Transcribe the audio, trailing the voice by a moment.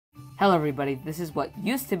Hello everybody, this is what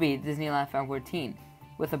used to be Disneyland Fan 14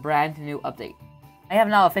 with a brand new update. I have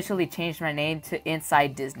now officially changed my name to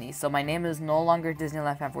Inside Disney, so my name is no longer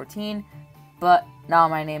Disneyland Fan 14, but now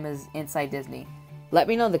my name is Inside Disney. Let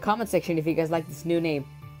me know in the comment section if you guys like this new name.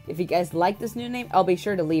 If you guys like this new name, I'll be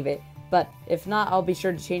sure to leave it, but if not, I'll be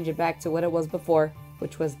sure to change it back to what it was before,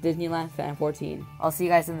 which was Disneyland Fan 14. I'll see you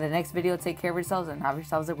guys in the next video. Take care of yourselves and have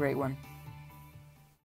yourselves a great one.